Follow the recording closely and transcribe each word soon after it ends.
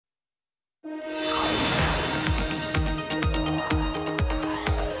This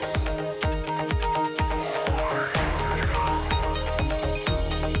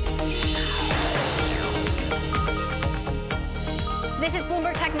is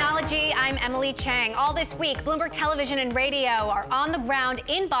Bloomberg Technology. I'm Emily Chang. All this week, Bloomberg Television and Radio are on the ground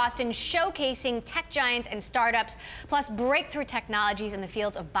in Boston showcasing tech giants and startups, plus breakthrough technologies in the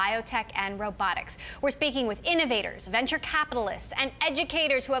fields of biotech and robotics. We're speaking with innovators, venture capitalists, and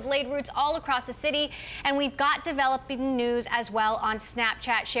educators who have laid roots all across the city. And we've got developing news as well on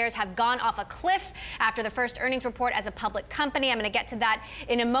Snapchat. Shares have gone off a cliff after the first earnings report as a public company. I'm going to get to that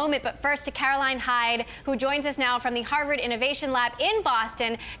in a moment. But first to Caroline Hyde, who joins us now from the Harvard Innovation Lab in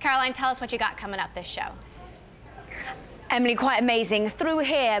Boston. Caroline, tell us what you got coming up this show. Emily, quite amazing. Through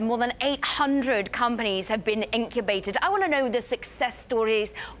here, more than 800 companies have been incubated. I want to know the success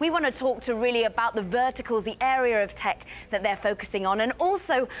stories. We want to talk to really about the verticals, the area of tech that they're focusing on, and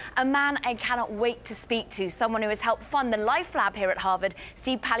also a man I cannot wait to speak to, someone who has helped fund the Life Lab here at Harvard,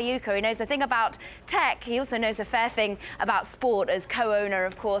 Steve Pagliuca. He knows a thing about tech. He also knows a fair thing about sport as co-owner,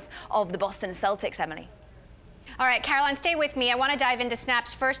 of course, of the Boston Celtics, Emily. All right, Caroline, stay with me. I want to dive into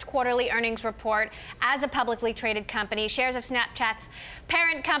Snap's first quarterly earnings report as a publicly traded company. Shares of Snapchat's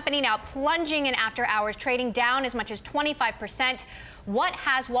parent company now plunging in after hours, trading down as much as 25%. What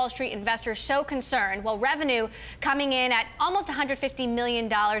has Wall Street investors so concerned? Well, revenue coming in at almost $150 million,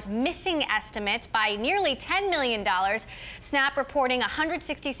 missing estimates by nearly $10 million. Snap reporting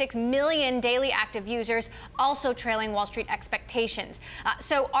 166 million daily active users, also trailing Wall Street expectations.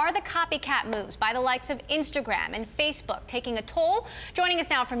 So are the copycat moves by the likes of Instagram and Facebook taking a toll? Joining us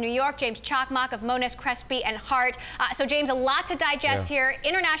now from New York, James Cakmak of Monness, Crespi, and Hardt. So, James, a lot to digest here.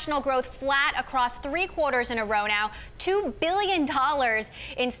 International growth flat across 3 quarters in a row now. $2 billion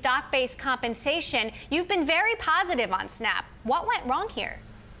in stock-based compensation. You've been very positive on Snap. What went wrong here?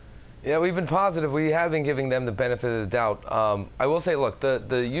 Yeah, we've been positive. We have been giving them the benefit of the doubt. I will say, look,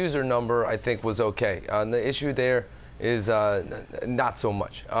 the user number, I think, was okay. The issue there is not so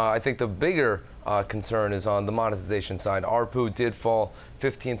much. I think the bigger concern is on the monetization side. ARPU did fall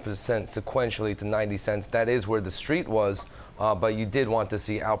 15% sequentially to 90 cents. That is where the street was, but you did want to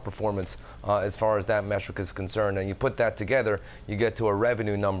see outperformance as far as that metric is concerned. And you put that together, you get to a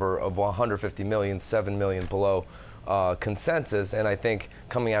revenue number of 150 million, 7 million below consensus. And I think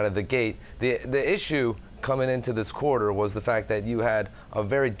coming out of the gate, the issue coming into this quarter was the fact that you had a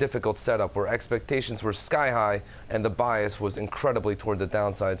very difficult setup where expectations were sky high and the bias was incredibly toward the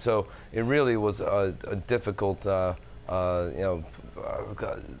downside. So it really was a difficult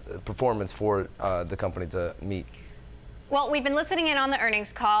performance for the company to meet. Well, we've been listening in on the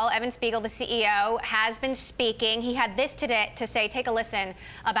earnings call. Evan Spiegel, the CEO, has been speaking. He had this today to say. Take a listen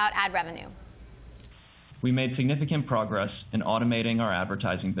about ad revenue. We made significant progress in automating our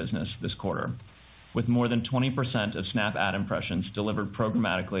advertising business this quarter, with more than 20% of Snap ad impressions delivered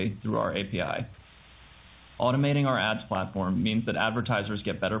programmatically through our API. Automating our ads platform means that advertisers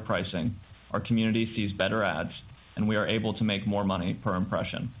get better pricing, our community sees better ads, and we are able to make more money per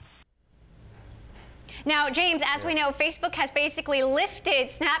impression. Now, James, as we know, Facebook has basically lifted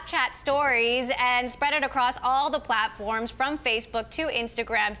Snapchat stories and spread it across all the platforms, from Facebook to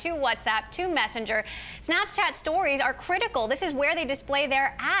Instagram to WhatsApp to Messenger. Snapchat stories are critical. This is where they display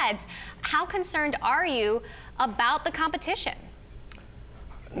their ads. How concerned are you about the competition?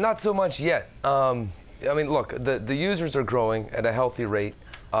 Not so much yet. I mean, look, the users are growing at a healthy rate.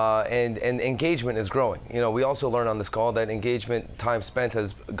 And engagement is growing. You know, we also learned on this call that engagement time spent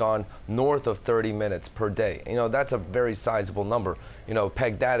has gone north of 30 minutes per day. You know, that's a very sizable number. You know,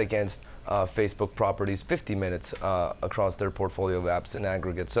 peg that against Facebook properties, 50 minutes across their portfolio of apps in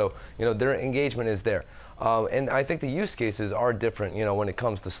aggregate. So, you know, their engagement is there. And I think the use cases are different, you know, when it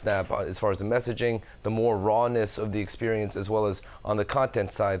comes to Snap, as far as the messaging, the more rawness of the experience, as well as on the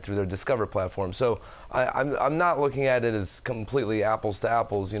content side through their Discover platform. So I'm not looking at it as completely apples to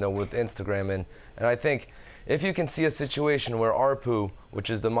apples, you know, with Instagram. And I think if you can see a situation where ARPU, which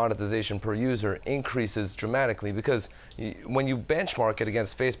is the monetization per user, increases dramatically, because when you benchmark it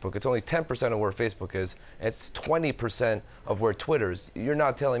against Facebook, it's only 10% of where Facebook is, and it's 20% of where Twitter is. You're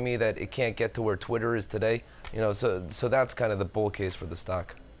not telling me that it can't get to where Twitter is today, you know, so that's kind of the bull case for the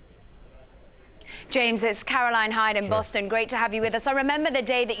stock. James, it's Caroline Hyde in Boston. Great to have you with us. I remember the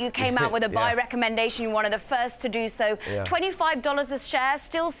day that you came out with a buy recommendation. You were one of the first to do so. $25 a share,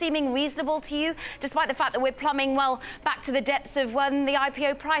 still seeming reasonable to you, despite the fact that we're plumbing, well, back to the depths of when the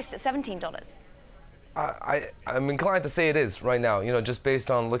IPO priced at $17. I'm inclined to say it is right now, you know, just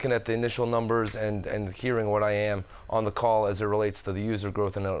based on looking at the initial numbers and hearing what I am on the call as it relates to the user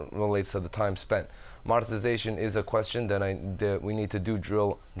growth and it relates to the time spent. monetization is a question that we need to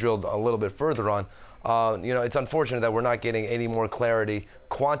drill a little bit further on. It's unfortunate that we're not getting any more clarity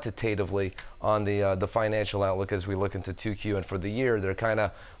quantitatively on the financial outlook as we look into 2Q and for the year. They're kind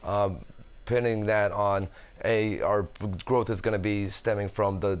of pinning that on our growth is going to be stemming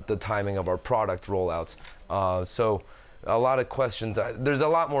from the timing of our product rollouts. So a lot of questions. There's a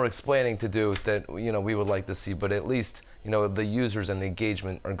lot more explaining to do that we would like to see, but at least the users and the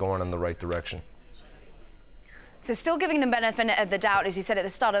engagement are going in the right direction. So still giving them benefit of the doubt, as you said at the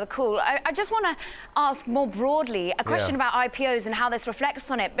start of the call. I just want to ask more broadly a question about IPOs and how this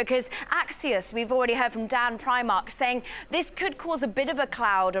reflects on it, because Axios, we've already heard from Dan Primark saying this could cause a bit of a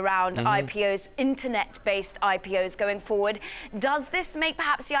cloud around IPOs, internet-based IPOs going forward. Does this make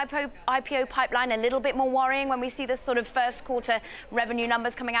perhaps the IPO pipeline a little bit more worrying when we see this sort of first quarter revenue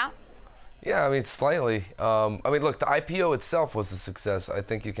numbers coming out? Yeah, I mean, slightly. Look, the IPO itself was a success. I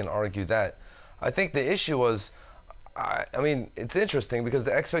think you can argue that. I think the issue was, it's interesting because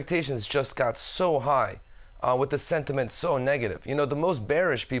the expectations just got so high with the sentiment so negative. The most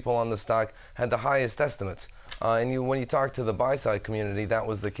bearish people on the stock had the highest estimates. And when you talk to the buy-side community, that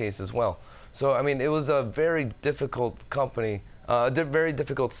was the case as well. So, it was a very difficult company, a very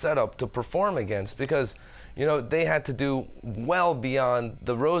difficult setup to perform against because, they had to do well beyond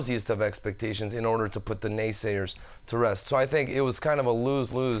the rosiest of expectations in order to put the naysayers to rest. So I think it was kind of a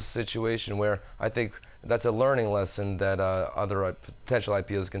lose-lose situation where I think that's a learning lesson that other potential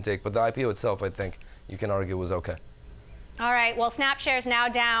IPOs can take. But the IPO itself, I think you can argue was okay. All right. Well, Snap shares now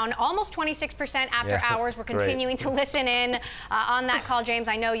down almost 26% after hours. We're continuing to listen in on that call. James,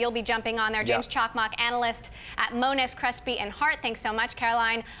 I know you'll be jumping on there. James Cakmak, analyst at Monness, Crespi, and Hardt. Thanks so much,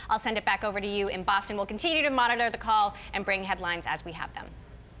 Caroline. I'll send it back over to you in Boston. We'll continue to monitor the call and bring headlines as we have them.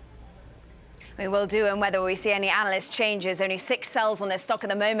 We will do, and whether we see any analyst changes, only 6 sells on this stock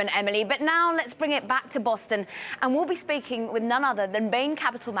at the moment, Emily. But now let's bring it back to Boston, and we'll be speaking with none other than Bain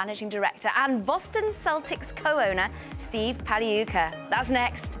Capital Managing Director and Boston Celtics co-owner, Steve Pagliuca. That's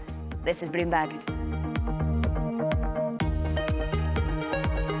next. This is Bloomberg.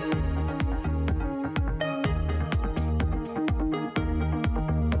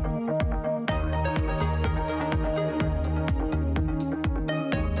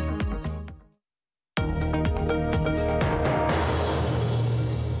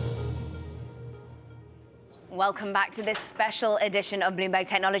 Welcome back to this special edition of Bloomberg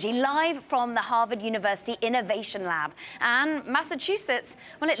Technology, live from the Harvard University Innovation Lab. And Massachusetts,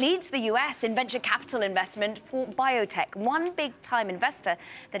 well, it leads the US in venture capital investment for biotech. One big-time investor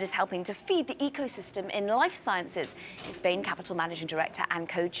that is helping to feed the ecosystem in life sciences is Bain Capital Managing Director and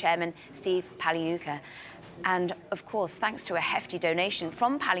co-chairman Steve Pagliuca. And, of course, thanks to a hefty donation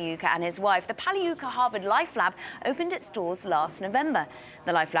from Pagliuca and his wife, the Pagliuca Harvard Life Lab opened its doors last November.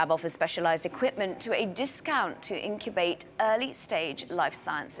 The Life Lab offers specialized equipment to a discount to incubate early-stage life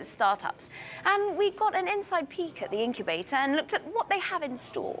sciences startups. And we got an inside peek at the incubator and looked at what they have in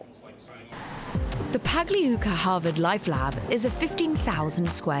store. The Pagliuca Harvard Life Lab is a 15,000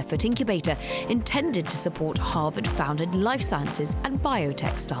 square foot incubator intended to support Harvard-founded life sciences and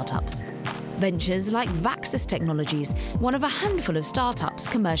biotech startups. Ventures like Vaxis Technologies, one of a handful of startups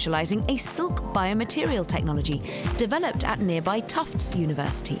commercializing a silk biomaterial technology developed at nearby Tufts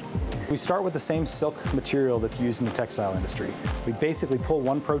University. We start with the same silk material that's used in the textile industry. We basically pull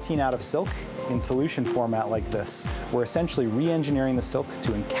one protein out of silk in solution format like this. We're essentially re-engineering the silk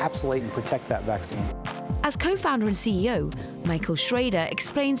to encapsulate and protect that vaccine. As co-founder and CEO, Michael Schrader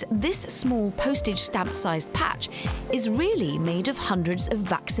explains this small postage stamp-sized patch is really made of hundreds of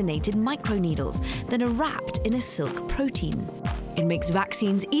vaccinated microneedles that are wrapped in a silk protein. It makes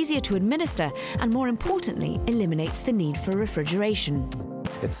vaccines easier to administer and, more importantly, eliminates the need for refrigeration.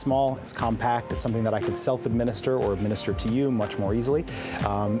 It's small, it's compact, it's something that I could self-administer or administer to you much more easily.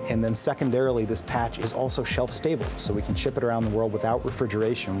 And then secondarily, this patch is also shelf-stable, so we can ship it around the world without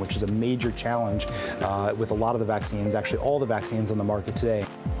refrigeration, which is a major challenge with a lot of the vaccines, actually all the vaccines on the market today.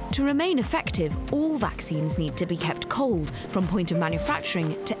 To remain effective, all vaccines need to be kept cold from point of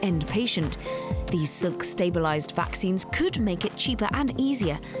manufacturing to end patient. These silk-stabilized vaccines could make it cheaper and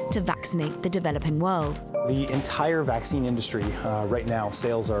easier to vaccinate the developing world. The entire vaccine industry right now,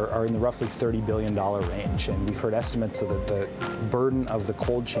 sales are in the roughly $30 billion range, and we've heard estimates of the burden of the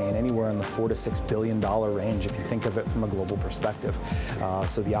cold chain anywhere in the $4 to $6 billion range if you think of it from a global perspective.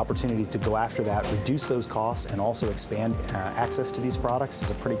 So the opportunity to go after that, reduce those costs, and also expand access to these products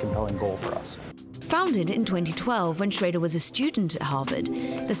is a pretty compelling goal for us. Founded in 2012 when Schrader was a student at Harvard,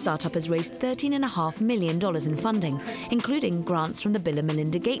 the startup has raised $13.5 million in funding, including grants from the Bill and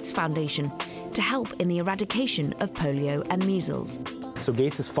Melinda Gates Foundation, to help in the eradication of polio and measles. So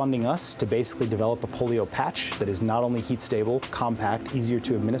Gates is funding us to basically develop a polio patch that is not only heat stable, compact, easier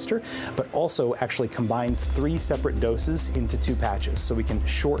to administer, but also actually combines 3 separate doses into 2 patches. So we can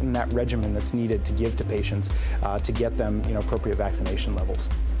shorten that regimen that's needed to give to patients to get them appropriate vaccination levels.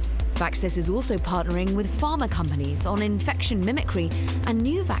 Vaxxis is also partnering with pharma companies on infection mimicry and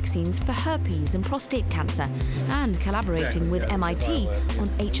new vaccines for herpes and prostate cancer, and collaborating with MIT on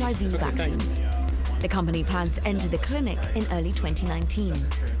HIV vaccines. The company plans to enter the clinic in early 2019.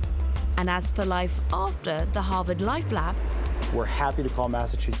 And as for life after the Harvard Life Lab, we're happy to call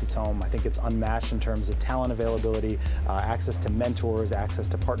Massachusetts home. I think it's unmatched in terms of talent availability, access to mentors, access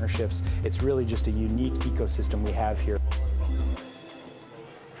to partnerships. It's really just a unique ecosystem we have here.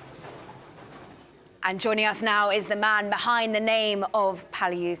 And joining us now is the man behind the name of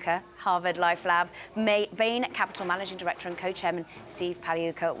Pagliuca, Harvard Life Lab, Bain Capital Managing Director and Co-Chairman Steve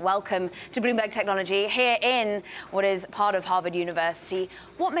Pagliuca. Welcome to Bloomberg Technology here in what is part of Harvard University.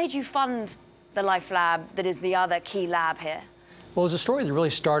 What made you fund the Life Lab that is the other key lab here? Well, it's a story that really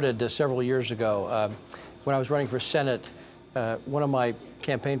started several years ago. When I was running for Senate, one of my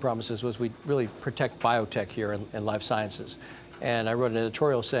campaign promises was we'd really protect biotech here in life sciences. And I wrote an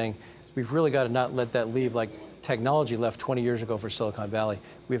editorial saying, we've really got to not let that leave like technology left 20 years ago for Silicon Valley.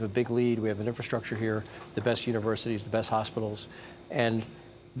 We have a big lead. We have an infrastructure here, the best universities, the best hospitals. And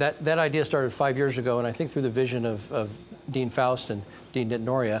that idea started 5 years ago, and I think through the vision of Dean Faust and Dean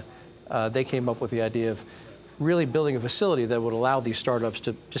Noria, they came up with the idea of really building a facility that would allow these startups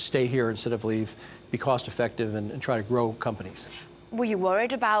to just stay here instead of leave, be cost effective, and try to grow companies. Were you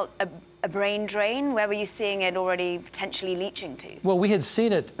worried about a brain drain? Where were you seeing it already potentially leaching to? Well, we had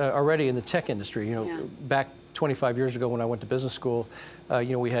seen it already in the tech industry. Back 25 years ago when I went to business school,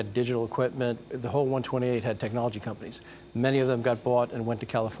 we had digital equipment. The whole 128 had technology companies. Many of them got bought and went to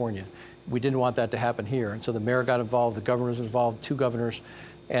California. We didn't want that to happen here. And so the mayor got involved, the governor was involved, 2 governors,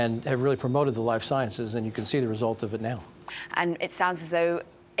 and have really promoted the life sciences, and you can see the result of it now. And it sounds as though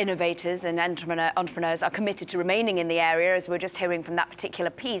innovators and entrepreneurs are committed to remaining in the area, as we're just hearing from that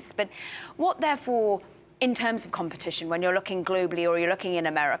particular piece. But what, therefore, in terms of competition, when you're looking globally or you're looking in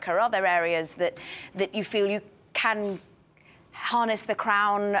America, are there areas that you feel you can harness the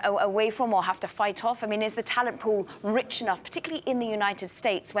crown away from or have to fight off? I mean, is the talent pool rich enough, particularly in the United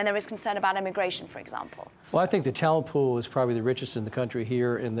States, when there is concern about immigration, for example? Well, I think the talent pool is probably the richest in the country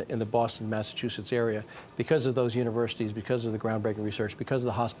here in the Boston, Massachusetts area because of those universities, because of the groundbreaking research, because of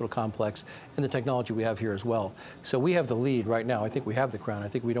the hospital complex and the technology we have here as well. So we have the lead right now. I think we have the crown. I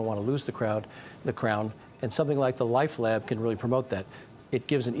think we don't want to lose the crown, and something like the Life Lab can really promote that. It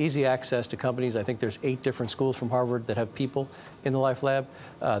gives an easy access to companies. I think there's 8 different schools from Harvard that have people in the Life Lab.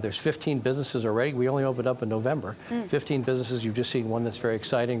 There's 15 businesses already. We only opened up in November. 15 businesses. You've just seen one that's very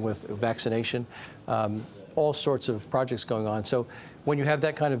exciting with vaccination. All sorts of projects going on. So when you have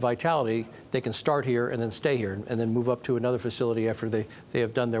that kind of vitality, they can start here and then stay here and then move up to another facility after they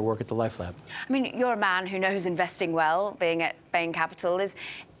have done their work at the Life Lab. I mean, you're a man who knows investing well, being at Bain Capital.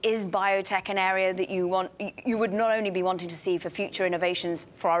 Is biotech an area that you would not only be wanting to see for future innovations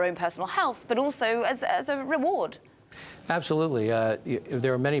for our own personal health, but also as a reward? Absolutely.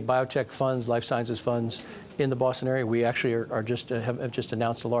 There are many biotech funds, life sciences funds in the Boston area. We actually have just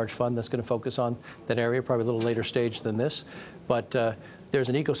announced a large fund that's going to focus on that area, probably a little later stage than this. But there's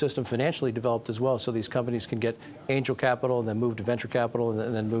an ecosystem financially developed as well, so these companies can get angel capital and then move to venture capital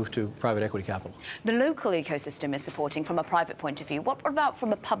and then move to private equity capital. The local ecosystem is supporting from a private point of view. What about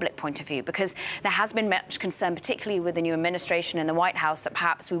from a public point of view? Because there has been much concern, particularly with the new administration in the White House, that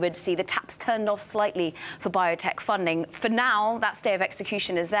perhaps we would see the taps turned off slightly for biotech funding. For now, that stay of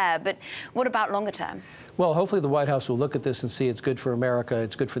execution is there, but what about longer term? Well, hopefully the White House will look at this and see it's good for America,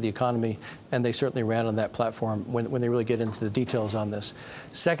 it's good for the economy, and they certainly ran on that platform when they really get into the details on this.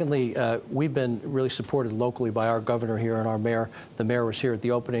 Secondly, we've been really supported locally by our governor here and our mayor. The mayor was here at the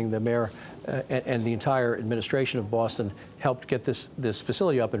opening. The mayor and the entire administration of Boston helped get this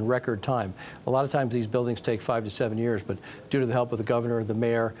facility up in record time. A lot of times these buildings take 5 to 7 years, but due to the help of the governor, the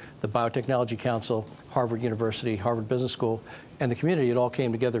mayor, the Biotechnology Council, Harvard University, Harvard Business School, and the community, it all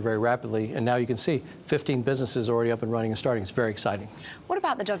came together very rapidly. And now you can see 15 businesses already up and running and starting. It's very exciting. What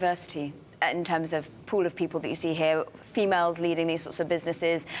about the diversity in terms of pool of people that you see here, females leading these sorts of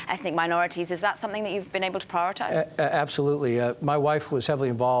businesses, ethnic minorities? Is that something that you've been able to prioritize? Absolutely. My wife was heavily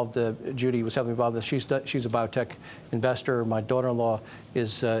involved. Jodi was heavily involved. She's a biotech investor. My daughter-in-law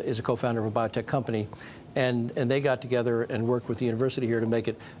is a co-founder of a biotech company. And they got together and worked with the university here to make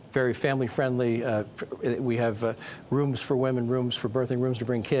it very family-friendly. We have rooms for women, rooms for birthing, rooms to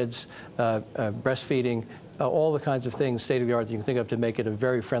bring kids, breastfeeding, all the kinds of things, state-of-the-art, that you can think of to make it a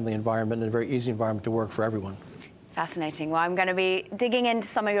very friendly environment and a very easy environment to work for everyone. Fascinating. Well, I'm going to be digging into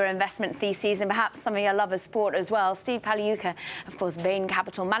some of your investment theses and perhaps some of your love of sport as well. Steve Pagliuca, of course, Bain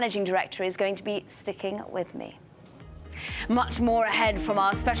Capital Managing Director, is going to be sticking with me. Much more ahead from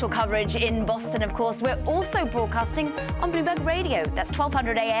our special coverage in Boston, of course. We're also broadcasting on Bloomberg Radio. That's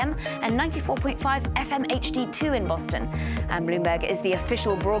 1200 AM and 94.5 FM HD2 in Boston. And Bloomberg is the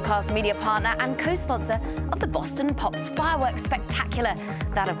official broadcast media partner and co-sponsor of the Boston Pops Fireworks Spectacular.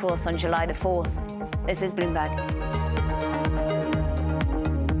 That, of course, on July the 4th. This is Bloomberg.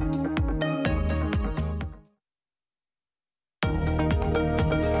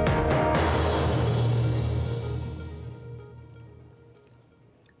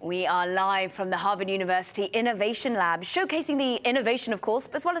 We are live from the Harvard University Innovation Lab, showcasing the innovation, of course,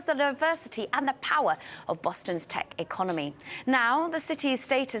 as well as the diversity and the power of Boston's tech economy. Now, the city's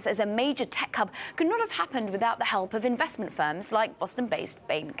status as a major tech hub could not have happened without the help of investment firms like Boston-based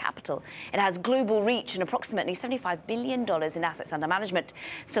Bain Capital. It has global reach and approximately $75 billion in assets under management.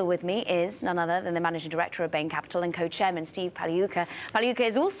 Still with me is none other than the Managing Director of Bain Capital and co-chairman Steve Pagliuca. Pagliuca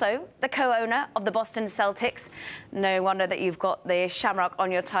is also the co-owner of the Boston Celtics. No wonder that you've got the shamrock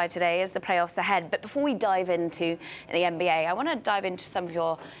on your tie today as the playoffs ahead. But before we dive into the NBA, I want to dive into some of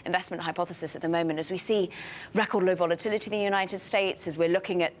your investment hypothesis at the moment as we see record low volatility in the United States, as we're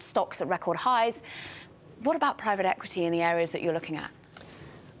looking at stocks at record highs. What about private equity in the areas that you're looking at?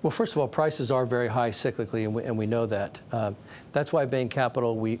 Well, first of all, prices are very high cyclically, and we know that. That's why Bain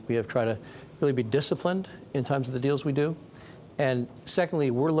Capital, we have tried to really be disciplined in terms of the deals we do. And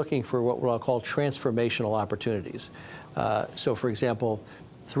secondly, we're looking for what I'll call transformational opportunities. So, for example,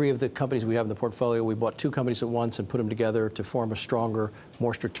 3 of the companies we have in the portfolio, we bought 2 companies at once and put them together to form a stronger,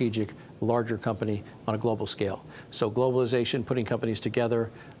 more strategic, larger company on a global scale. So globalization, putting companies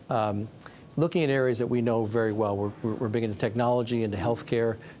together, looking at areas that we know very well. We're big into technology, into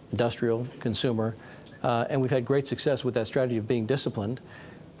healthcare, industrial, consumer, and we've had great success with that strategy of being disciplined.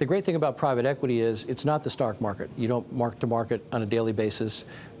 The great thing about private equity is it's not the stock market. You don't mark to market on a daily basis.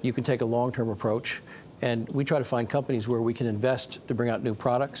 You can take a long-term approach. And we try to find companies where we can invest to bring out new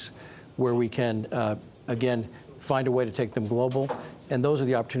products, where we can, again, find a way to take them global. And those are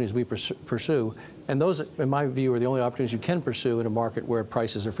the opportunities we pursue. And those, in my view, are the only opportunities you can pursue in a market where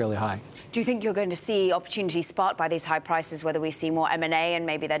prices are fairly high. Do you think you're going to see opportunities sparked by these high prices, whether we see more M&A and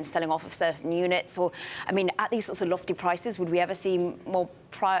maybe then selling off of certain units? Or, I mean, at these sorts of lofty prices, would we ever see more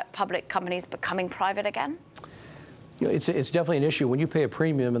public companies becoming private again? You know, it's definitely an issue. When you pay a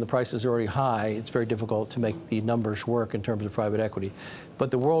premium and the prices are already high, it's very difficult to make the numbers work in terms of private equity.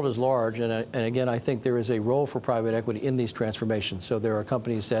 But the world is large, and again, I think there is a role for private equity in these transformations. So there are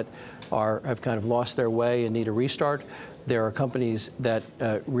companies that have kind of lost their way and need a restart. There are companies that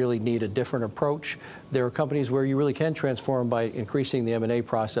really need a different approach. There are companies where you really can transform by increasing the M&A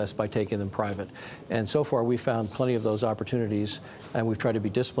process by taking them private. And so far, we've found plenty of those opportunities, and we've tried to be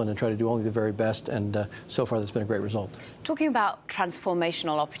disciplined and try to do only the very best, and so far, that's been a great result. Talking about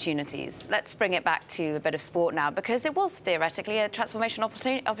transformational opportunities, let's bring it back to a bit of sport now, because it was theoretically a transformational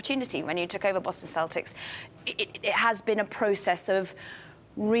opportunity when you took over Boston Celtics. It has been a process of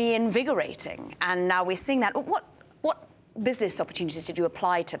reinvigorating, and now we're seeing that. What business opportunities did you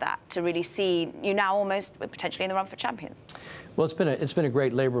apply to that to really see you now almost potentially in the run for champions? Well, it's been a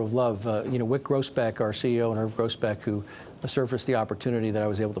great labor of love. You know, Wick Grossbeck, our CEO, and Irv Grossbeck, who surfaced the opportunity that I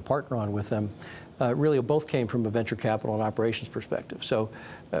was able to partner on with them, really both came from a venture capital and operations perspective. So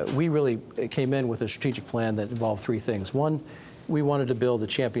we really came in with a strategic plan that involved 3 things. One, we wanted to build a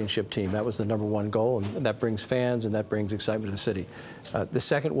championship team. That was the #1 goal, and that brings fans and that brings excitement to the city. The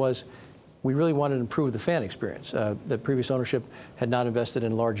second was we really wanted to improve the fan experience. The previous ownership had not invested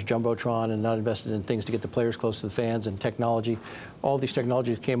in large jumbotron and not invested in things to get the players close to the fans and technology. All these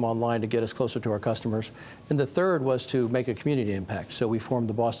technologies came online to get us closer to our customers. And the third was to make a community impact. So we formed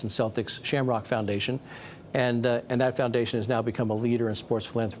the Boston Celtics Shamrock Foundation, and that foundation has now become a leader in sports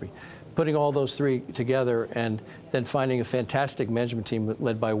philanthropy. Putting all those 3 together and then finding a fantastic management team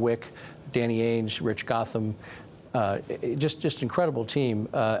led by Wick, Danny Ainge, Rich Gotham, just incredible team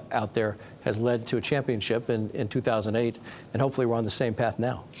out there has led to a championship in 2008, and hopefully we're on the same path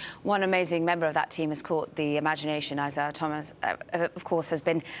now. One amazing member of that team has caught the imagination. Isaiah Thomas, of course, has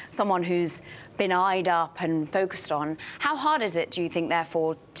been someone who's been eyed up and focused on. How hard is it, do you think,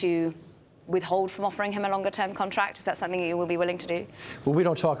 therefore, to withhold from offering him a longer-term contract? Is that something you will be willing to do? Well, we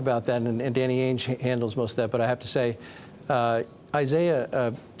don't talk about that, and Danny Ainge handles most of that, but I have to say,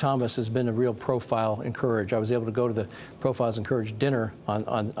 Isaiah Thomas has been a real profile in courage. I was able to go to the Profiles in Courage dinner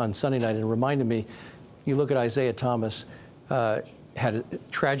on Sunday night, and it reminded me, you look at Isaiah Thomas, had a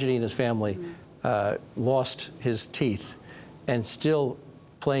tragedy in his family, lost his teeth, and still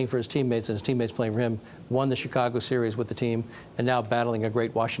playing for his teammates, and his teammates playing for him, won the Chicago series with the team, and now battling a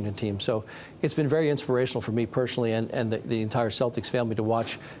great Washington team. So it's been very inspirational for me personally and the entire Celtics family to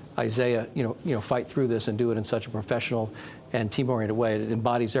watch Isaiah, fight through this and do it in such a professional and team-oriented way. It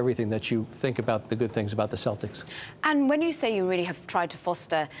embodies everything that you think about the good things about the Celtics. And when you say you really have tried to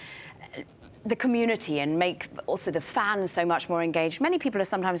foster the community and make also the fans so much more engaged, many people are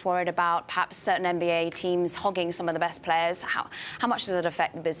sometimes worried about perhaps certain NBA teams hogging some of the best players. How much does it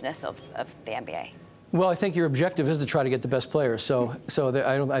affect the business of the NBA? Well, I think your objective is to try to get the best players.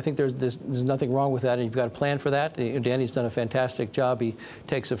 I think there's nothing wrong with that, and you've got a plan for that. Danny's done a fantastic job. He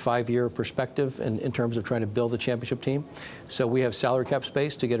takes a 5-year perspective in terms of trying to build a championship team. So we have salary cap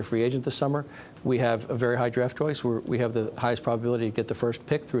space to get a free agent this summer. We have a very high draft choice. We have the highest probability to get the first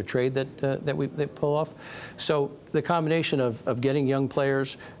pick through a trade that we pull off. So the combination of getting young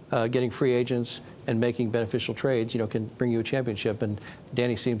players, getting free agents, and making beneficial trades, can bring you a championship. And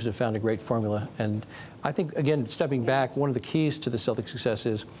Danny seems to have found a great formula. And I think, again, stepping back, one of the keys to the Celtics' success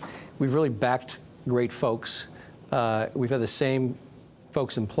is we've really backed great folks. We've had the same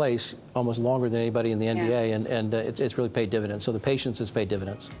folks in place almost longer than anybody in the NBA, and it's really paid dividends. So the patience has paid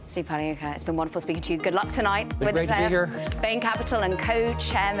dividends. Steve Pagliuca, it's been wonderful speaking to you. Good luck tonight with the players. Great to be here. Bain Capital and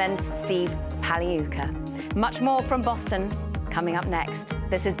co-chairman Steve Pagliuca. Much more from Boston coming up next.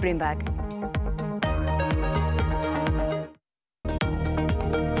 This is Bloomberg.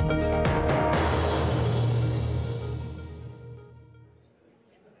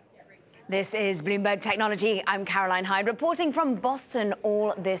 This is Bloomberg Technology. I'm Caroline Hyde, reporting from Boston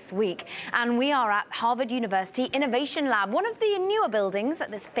all this week. And we are at Harvard University Innovation Lab, one of the newer buildings at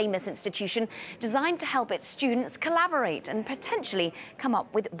this famous institution designed to help its students collaborate and potentially come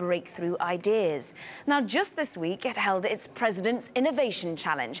up with breakthrough ideas. Now, just this week, it held its President's Innovation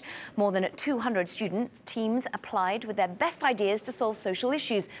Challenge. More than 200 student teams applied with their best ideas to solve social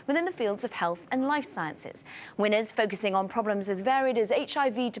issues within the fields of health and life sciences. Winners focusing on problems as varied as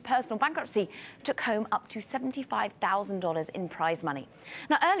HIV to personal bankruptcy took home up to $75,000 in prize money.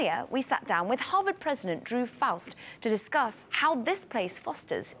 Now, earlier, we sat down with Harvard President Drew Faust to discuss how this place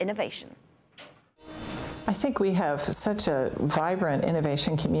fosters innovation. I think we have such a vibrant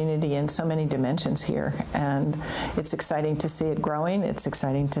innovation community in so many dimensions here, and it's exciting to see it growing. It's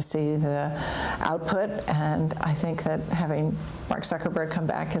exciting to see the output, and I think that having Mark Zuckerberg come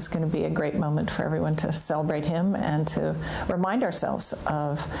back is going to be a great moment for everyone to celebrate him and to remind ourselves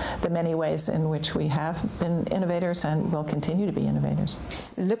of the many ways in which we have been innovators and will continue to be innovators.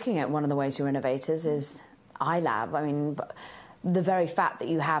 Looking at one of the ways you're innovators is iLab. I mean, the very fact that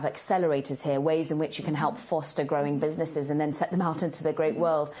you have accelerators here, ways in which you can help foster growing businesses and then set them out into the great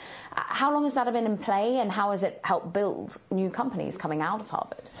world. How long has that been in play, and how has it helped build new companies coming out of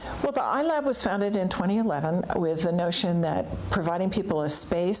Harvard? Well, the iLab was founded in 2011 with the notion that providing people a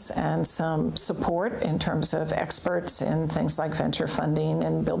space and some support in terms of experts in things like venture funding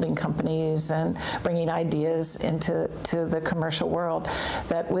and building companies and bringing ideas into the commercial world,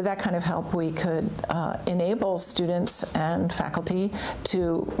 that with that kind of help we could enable students and faculty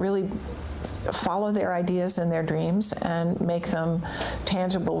to really follow their ideas and their dreams and make them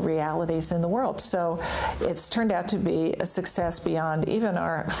tangible realities in the world. So it's turned out to be a success beyond even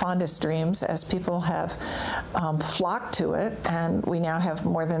our fondest dreams, as people have flocked to it, and we now have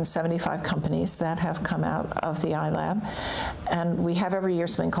more than 75 companies that have come out of the iLab. And we have every year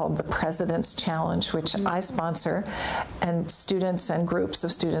something called the President's Challenge, which I sponsor, and students and groups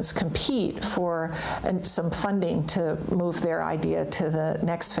of students compete for some funding to move their idea to the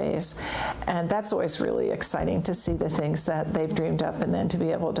next phase. And that's always really exciting to see the things that they've dreamed up and then to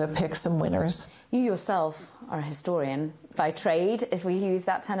be able to pick some winners. You yourself are a historian by trade, if we use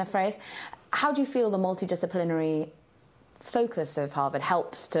that kind of phrase. How do you feel the multidisciplinary focus of Harvard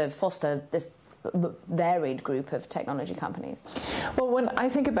helps to foster this varied group of technology companies? Well, when I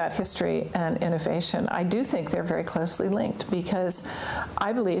think about history and innovation, I do think they're very closely linked, because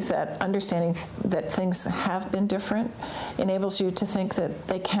I believe that understanding that things have been different enables you to think that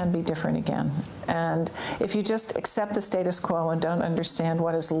they can be different again. And if you just accept the status quo and don't understand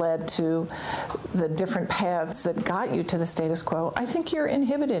what has led to the different paths that got you to the status quo, I think you're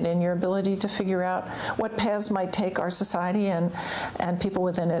inhibited in your ability to figure out what paths might take our society and people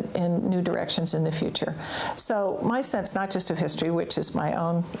within it in new directions professions in the future. So my sense, not just of history, which is my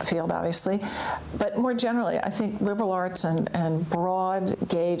own field, obviously, but more generally, I think liberal arts and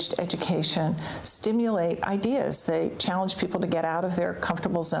broad-gauged education stimulate ideas. They challenge people to get out of their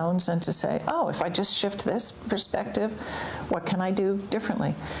comfortable zones and to say, oh, if I just shift this perspective, what can I do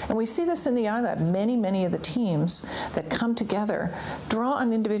differently? And we see this in the iLab. Many of the teams that come together draw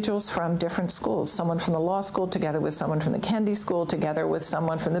on individuals from different schools, someone from the law school together with someone from the Kennedy School, together with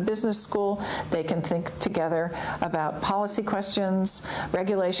someone from the business school. They can think together about policy questions,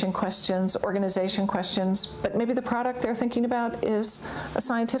 regulation questions, organization questions, but maybe the product they're thinking about is a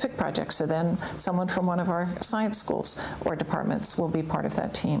scientific project. So then someone from one of our science schools or departments will be part of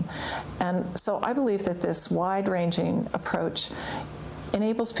that team. And so I believe that this wide-ranging approach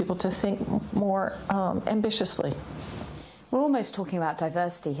enables people to think more ambitiously. We're almost talking about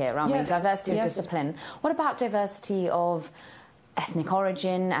diversity here, aren't we? Diversity of discipline. What about diversity of ethnic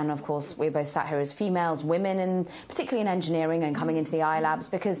origin? And of course, we're both sat here as females, women, and particularly in engineering and coming into the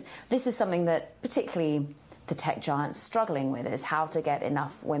iLabs, because this is something that particularly the tech giants struggling with, is how to get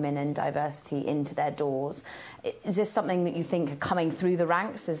enough women and diversity into their doors. Is this something that you think are coming through the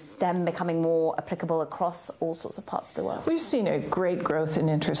ranks? Is STEM becoming more applicable across all sorts of parts of the world? We've seen a great growth in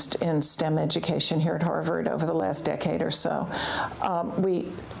interest in STEM education here at Harvard over the last decade or so. We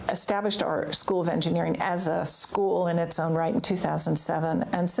established our School of Engineering as a school in its own right in 2007,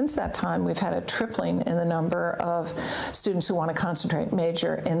 and since that time we've had a tripling in the number of students who want to concentrate,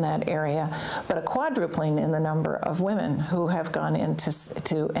 major in that area, but a quadrupling in the number of women who have gone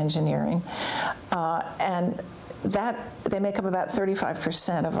into engineering. And that they make up about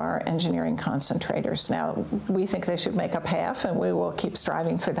 35% of our engineering concentrators. Now, we think they should make up half, and we will keep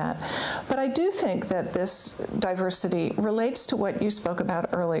striving for that. But I do think that this diversity relates to what you spoke about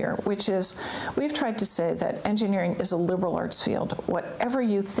earlier, which is we've tried to say that engineering is a liberal arts field. Whatever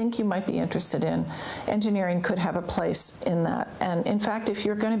you think you might be interested in, engineering could have a place in that. And in fact, if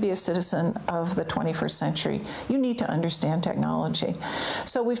you're going to be a citizen of the 21st century, you need to understand technology.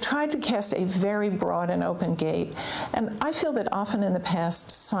 So we've tried to cast a very broad and open gate. And I feel that often in the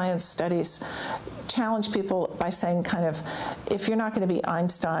past, science studies challenge people by saying kind of, if you're not going to be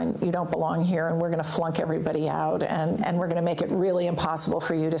Einstein, you don't belong here, and we're going to flunk everybody out, and we're going to make it really impossible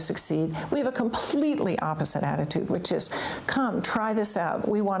for you to succeed. We have a completely opposite attitude, which is, come, try this out.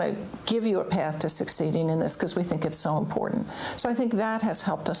 We want to give you a path to succeeding in this because we think it's so important. So I think that has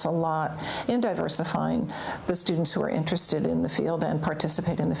helped us a lot in diversifying the students who are interested in the field and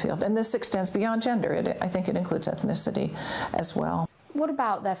participate in the field. And this extends beyond gender. I think it includes ethnicity as well. What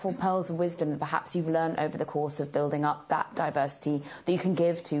about, therefore, pearls of wisdom that perhaps you've learned over the course of building up that diversity that you can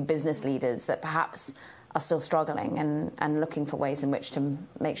give to business leaders that perhaps are still struggling and looking for ways in which to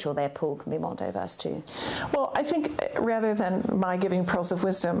make sure their pool can be more diverse too? Well, I think rather than my giving pearls of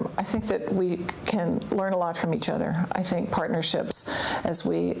wisdom, I think that we can learn a lot from each other. I think partnerships, as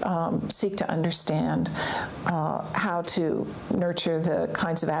we seek to understand how to nurture the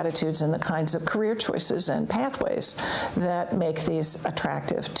kinds of attitudes and the kinds of career choices and pathways that make these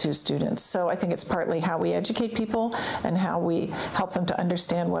attractive to students. So I think it's partly how we educate people and how we help them to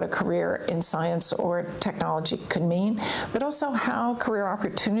understand what a career in science or technology could mean, but also how career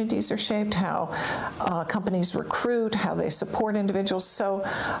opportunities are shaped, how companies recruit, how they support individuals. So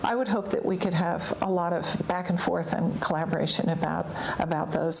I would hope that we could have a lot of back and forth and collaboration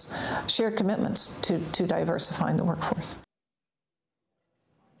about those shared commitments to diversifying the workforce.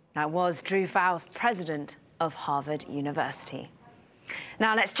 That was Drew Faust, president of Harvard University.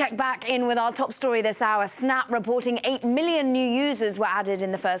 Now let's check back in with our top story this hour. Snap reporting 8 million new users were added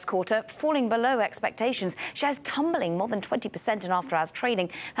in the first quarter, falling below expectations. Shares tumbling more than 20% in after-hours trading.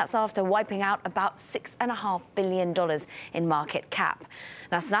 That's after wiping out about $6.5 billion in market cap.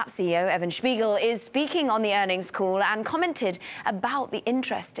 Now, Snap CEO Evan Spiegel is speaking on the earnings call and commented about the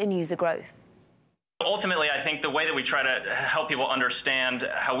interest in user growth. Ultimately, I think the way that we try to help people understand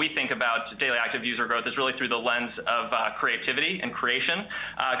how we think about daily active user growth is really through the lens of creativity and creation,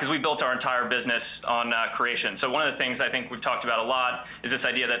 because we built our entire business on creation. So one of the things I think we've talked about a lot is this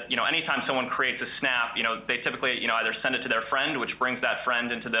idea that, anytime someone creates a snap, they typically, either send it to their friend, which brings that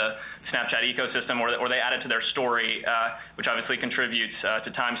friend into the Snapchat ecosystem, or they add it to their story, which obviously contributes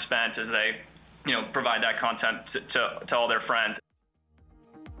to time spent as they, provide that content to all their friends.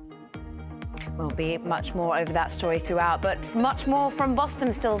 We'll be much more over that story throughout, but much more from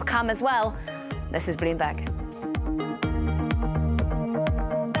Boston still to come as well. This is Bloomberg.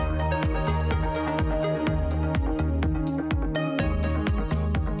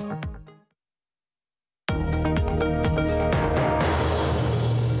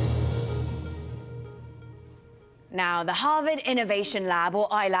 Now, the Harvard Innovation Lab, or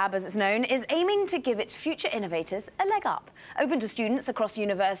iLab as it's known, is aiming to give its future innovators a leg up. Open to students across the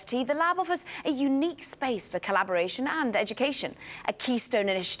university, the lab offers a unique space for collaboration and education. A keystone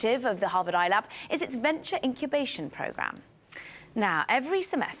initiative of the Harvard iLab is its venture incubation program. Now, every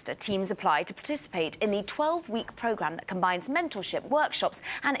semester, teams apply to participate in the 12-week program that combines mentorship, workshops,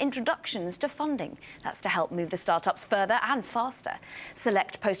 and introductions to funding. That's to help move the startups further and faster.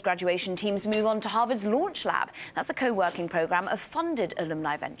 Select post-graduation teams move on to Harvard's Launch Lab. That's a co-working program of funded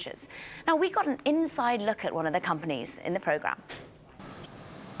alumni ventures. Now, we got an inside look at one of the companies in the program.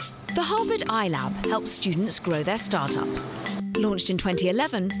 The Harvard iLab helps students grow their startups. Launched in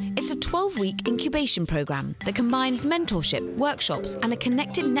 2011, it's a 12-week incubation program that combines mentorship, workshops, and a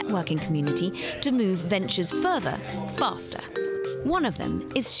connected networking community to move ventures further, faster. One of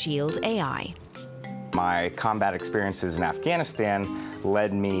them is Shield AI. My combat experiences in Afghanistan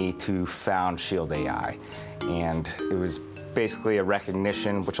led me to found Shield AI, and it was basically a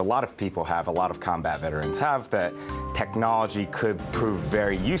recognition, which a lot of people have, a lot of combat veterans have, that technology could prove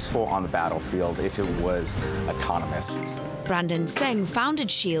very useful on the battlefield if it was autonomous. Brandon Seng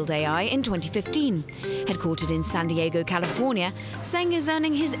founded Shield AI in 2015. Headquartered in San Diego, California, Seng is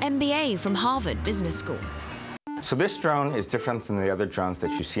earning his MBA from Harvard Business School. So this drone is different from the other drones that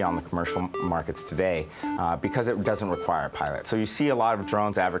you see on the commercial markets today because it doesn't require a pilot. So you see a lot of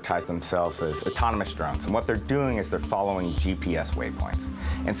drones advertise themselves as autonomous drones, and what they're doing is they're following GPS waypoints.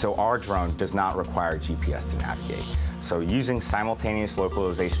 And so our drone does not require GPS to navigate. So using simultaneous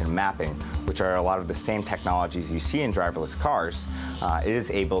localization and mapping, which are a lot of the same technologies you see in driverless cars, it is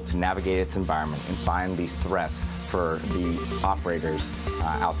able to navigate its environment and find these threats for the operators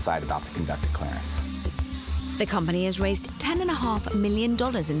outside about to conduct a clearance. The company has raised $10.5 million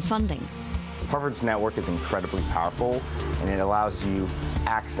in funding. Harvard's network is incredibly powerful, and it allows you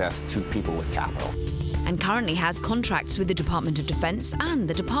access to people with capital. And currently has contracts with the Department of Defense and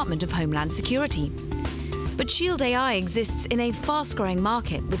the Department of Homeland Security. But Shield AI exists in a fast-growing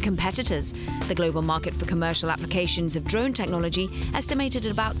market with competitors. The global market for commercial applications of drone technology, estimated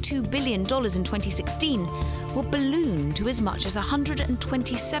at about $2 billion in 2016, will balloon to as much as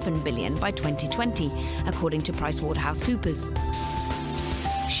 $127 billion by 2020, according to PricewaterhouseCoopers.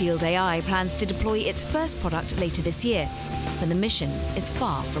 Shield AI plans to deploy its first product later this year, but the mission is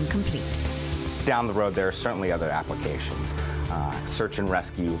far from complete. Down the road, there are certainly other applications. Search and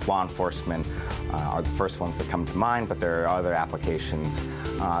rescue, law enforcement are the first ones that come to mind, but there are other applications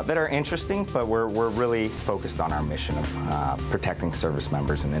that are interesting, but we're really focused on our mission of protecting service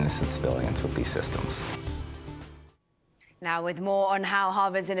members and innocent civilians with these systems. Now, with more on how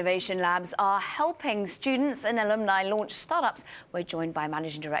Harvard's innovation labs are helping students and alumni launch startups, we're joined by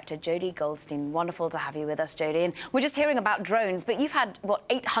Managing Director Jodi Goldstein. Wonderful to have you with us, Jodi. And we're just hearing about drones, but you've had, what,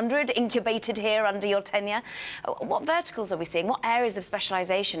 800 incubated here under your tenure. What verticals are we seeing? What areas of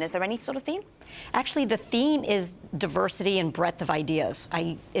specialization? Is there any sort of theme? Actually, the theme is diversity and breadth of ideas.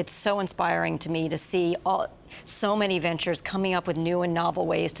 It's so inspiring to me to see so many ventures coming up with new and novel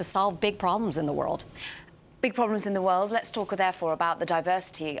ways to solve big problems in the world. Big problems in the world. Let's talk, therefore, about the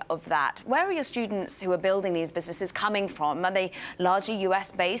diversity of that. Where are your students who are building these businesses coming from? Are they largely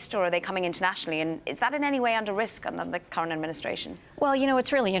US-based, or are they coming internationally? And is that in any way under risk under the current administration? Well, you know,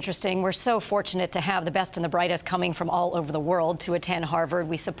 it's really interesting. We're so fortunate to have the best and the brightest coming from all over the world to attend Harvard.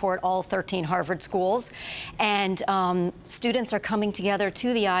 We support all 13 Harvard schools. And students are coming together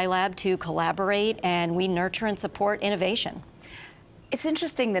to the iLab to collaborate, and we nurture and support innovation. It's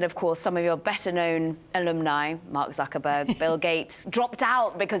interesting that, of course, some of your better-known alumni, Mark Zuckerberg, Bill Gates, dropped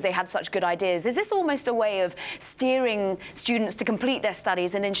out because they had such good ideas. Is this almost a way of steering students to complete their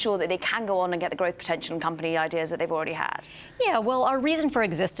studies and ensure that they can go on and get the growth potential and company ideas that they've already had? Yeah, well, our reason for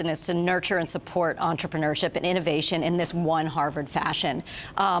existence is to nurture and support entrepreneurship and innovation in this one Harvard fashion.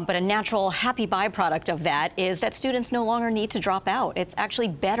 But a natural, happy byproduct of that is that students no longer need to drop out. It's actually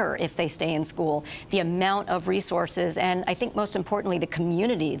better if they stay in school. The amount of resources, and I think most importantly, the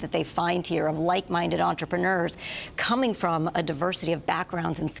community that they find here of like-minded entrepreneurs coming from a diversity of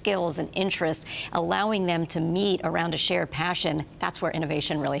backgrounds and skills and interests, allowing them to meet around a shared passion, that's where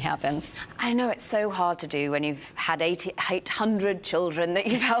innovation really happens. I know it's so hard to do when you've had 800 children that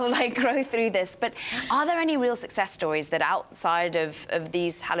you've helped grow through this, but are there any real success stories that outside of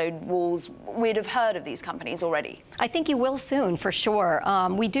these hallowed walls we'd have heard of these companies already? I think you will soon, for sure.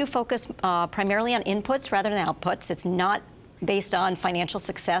 We do focus primarily on inputs rather than outputs. It's not based on financial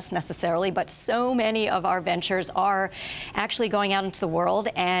success necessarily, but so many of our ventures are actually going out into the world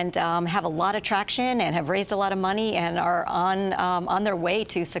and have a lot of traction and have raised a lot of money and are on their way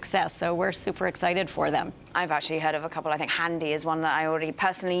to success. So we're super excited for them. I've actually heard of a couple. I think Handy is one that I already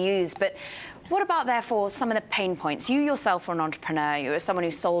personally use. But what about, therefore, some of the pain points? You yourself are an entrepreneur. You're someone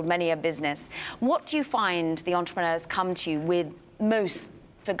who sold many a business. What do you find the entrepreneurs come to you with most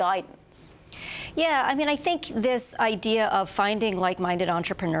for guidance? Yeah, I mean, I think this idea of finding like-minded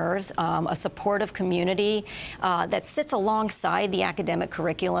entrepreneurs, a supportive community that sits alongside the academic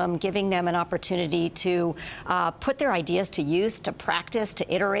curriculum, giving them an opportunity to put their ideas to use, to practice,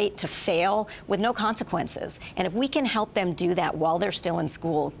 to iterate, to fail with no consequences. And if we can help them do that while they're still in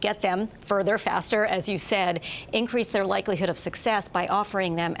school, get them further, faster, as you said, increase their likelihood of success by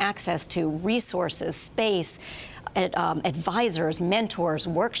offering them access to resources, space, advisors, mentors,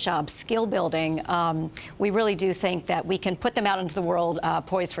 workshops, skill building, we really do think that we can put them out into the world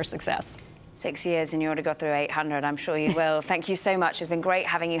poised for success. 6 years and you ought to go through 800. I'm sure you will. Thank you so much. It's been great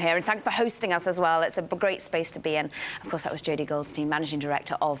having you here. And thanks for hosting us as well. It's a great space to be in. Of course, that was Jodi Goldstein, Managing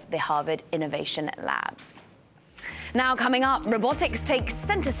Director of the Harvard Innovation Labs. Now, coming up, robotics takes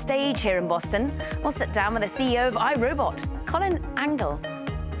center stage here in Boston. We'll sit down with the CEO of iRobot, Colin Angle.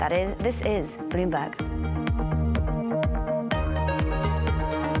 This is Bloomberg.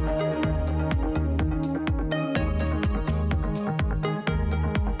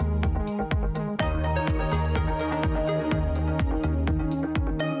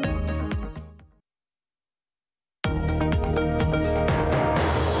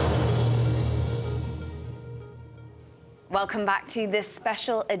 Welcome back to this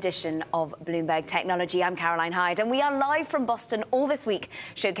special edition of Bloomberg Technology. I'm Caroline Hyde, and we are live from Boston all this week,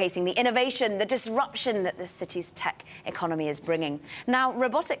 showcasing the innovation, the disruption that the city's tech economy is bringing. Now,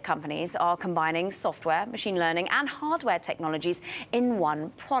 robotic companies are combining software, machine learning, and hardware technologies in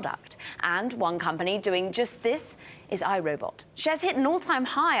one product. And one company doing just this is iRobot. Shares hit an all-time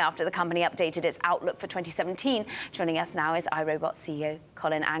high after the company updated its outlook for 2017. Joining us now is iRobot CEO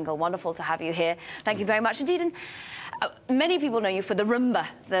Colin Angle. Wonderful to have you here. Thank you very much indeed. And many people know you for the Roomba,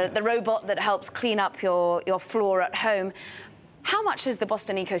 the robot that helps clean up your floor at home. How much has the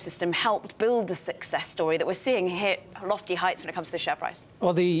Boston ecosystem helped build the success story that we're seeing hit lofty heights when it comes to the share price?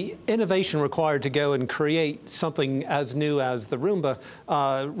 Well, the innovation required to go and create something as new as the Roomba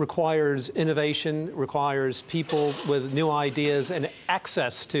requires innovation, requires people with new ideas and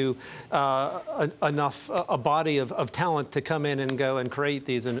access to a body of talent to come in and go and create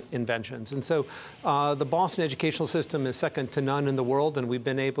these inventions. And so the Boston educational system is second to none in the world, and we've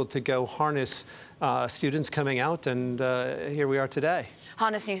been able to go harness students coming out, and here we are today.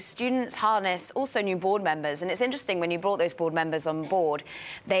 Harness new students, harness also new board members. And it's interesting, when you brought those board members on board,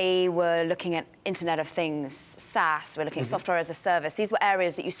 they were looking at Internet of Things, SaaS, we're looking at software as a service. These were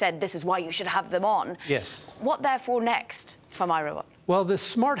areas that you said this is why you should have them on. Yes. What, therefore, next from iRobot? Well, the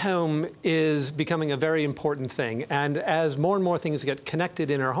smart home is becoming a very important thing. And as more and more things get connected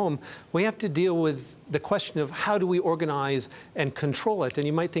in our home, we have to deal with the question of how do we organize and control it. And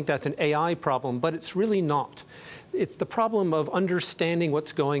you might think that's an AI problem, but it's really not. It's the problem of understanding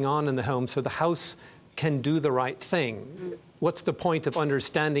what's going on in the home so the house can do the right thing. What's the point of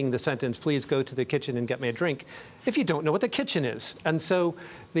understanding the sentence, please go to the kitchen and get me a drink, if you don't know what the kitchen is? And so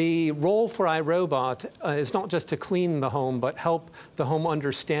the role for iRobot is not just to clean the home, but help the home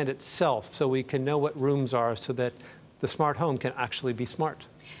understand itself so we can know what rooms are so that the smart home can actually be smart.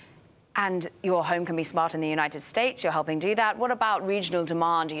 And your home can be smart in the United States. You're helping do that. What about regional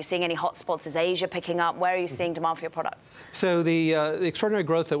demand? Are you seeing any hotspots? Is Asia picking up? Where are you seeing demand for your products? So the extraordinary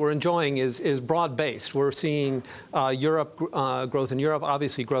growth that we're enjoying is broad-based. We're seeing Europe, growth in Europe.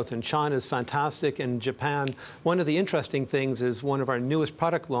 Obviously, growth in China is fantastic. In Japan, one of the interesting things is one of our newest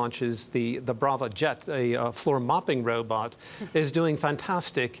product launches, the Brava Jet, a floor mopping robot, is doing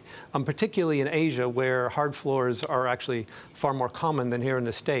fantastic, particularly in Asia, where hard floors are actually far more common than here in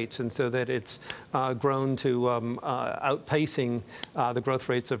the States. And so that it's grown to outpacing the growth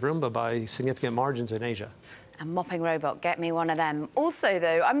rates of Roomba by significant margins in Asia. A mopping robot, get me one of them. Also,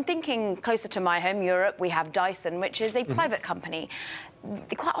 though, I'm thinking closer to my home, Europe, we have Dyson, which is a private company.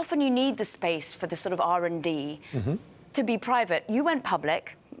 Quite often you need the space for the sort of R&D to be private. You went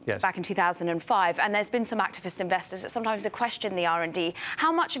public. Yes. Back in 2005, and there's been some activist investors that sometimes have questioned the R&D.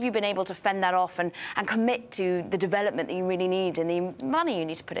 How much have you been able to fend that off and commit to the development that you really need and the money you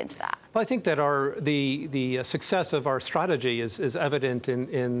need to put into that? Well, I think that the success of our strategy is evident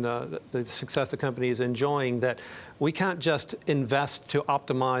in the success the company is enjoying, that we can't just invest to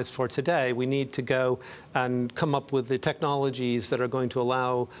optimize for today. We need to go and come up with the technologies that are going to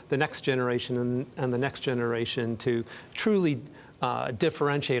allow the next generation and the next generation to truly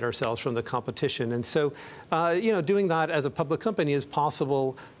differentiate ourselves from the competition. And so, doing that as a public company is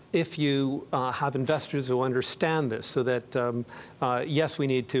possible if you have investors who understand this, so that, yes, we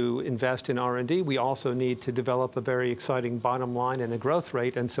need to invest in R&D. We also need to develop a very exciting bottom line and a growth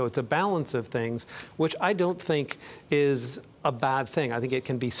rate. And so it's a balance of things, which I don't think is a bad thing. I think it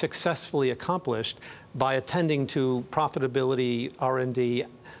can be successfully accomplished by attending to profitability, R&D,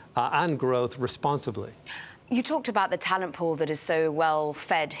 and growth responsibly. You talked about the talent pool that is so well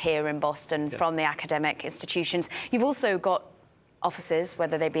fed here in Boston from the academic institutions. You've also got offices,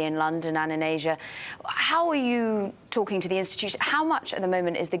 whether they be in London and in Asia. How are you talking to the institution? How much at the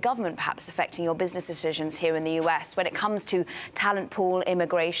moment is the government perhaps affecting your business decisions here in the US when it comes to talent pool,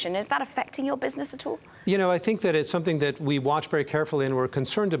 immigration? Is that affecting your business at all? I think that it's something that we watch very carefully and we're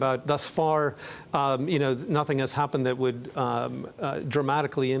concerned about. Thus far, nothing has happened that would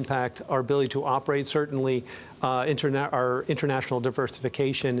dramatically impact our ability to operate. Certainly, our international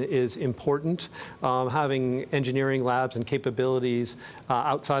diversification is important. Having engineering labs and capabilities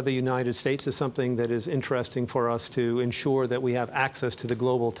outside the United States is something that is interesting for us to ensure that we have access to the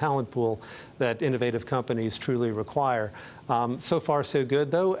global talent pool that innovative companies truly require. So far, so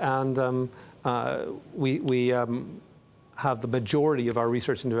good, though, and we have the majority of our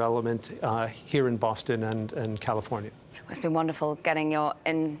research and development here in Boston and California. It's been wonderful getting your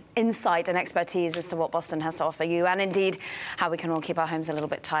insight and expertise as to what Boston has to offer you, and indeed how we can all keep our homes a little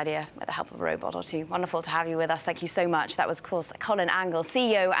bit tidier with the help of a robot or two. Wonderful to have you with us. Thank you so much. That was, of course, Colin Angle,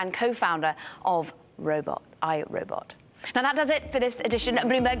 CEO and co-founder of iRobot. Now, that does it for this edition of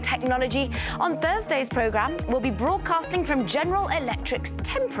Bloomberg Technology. On Thursday's programme, we'll be broadcasting from General Electric's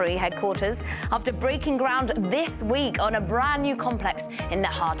temporary headquarters after breaking ground this week on a brand new complex in the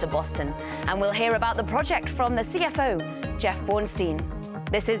heart of Boston. And we'll hear about the project from the CFO, Jeff Bornstein.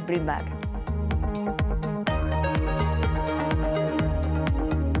 This is Bloomberg.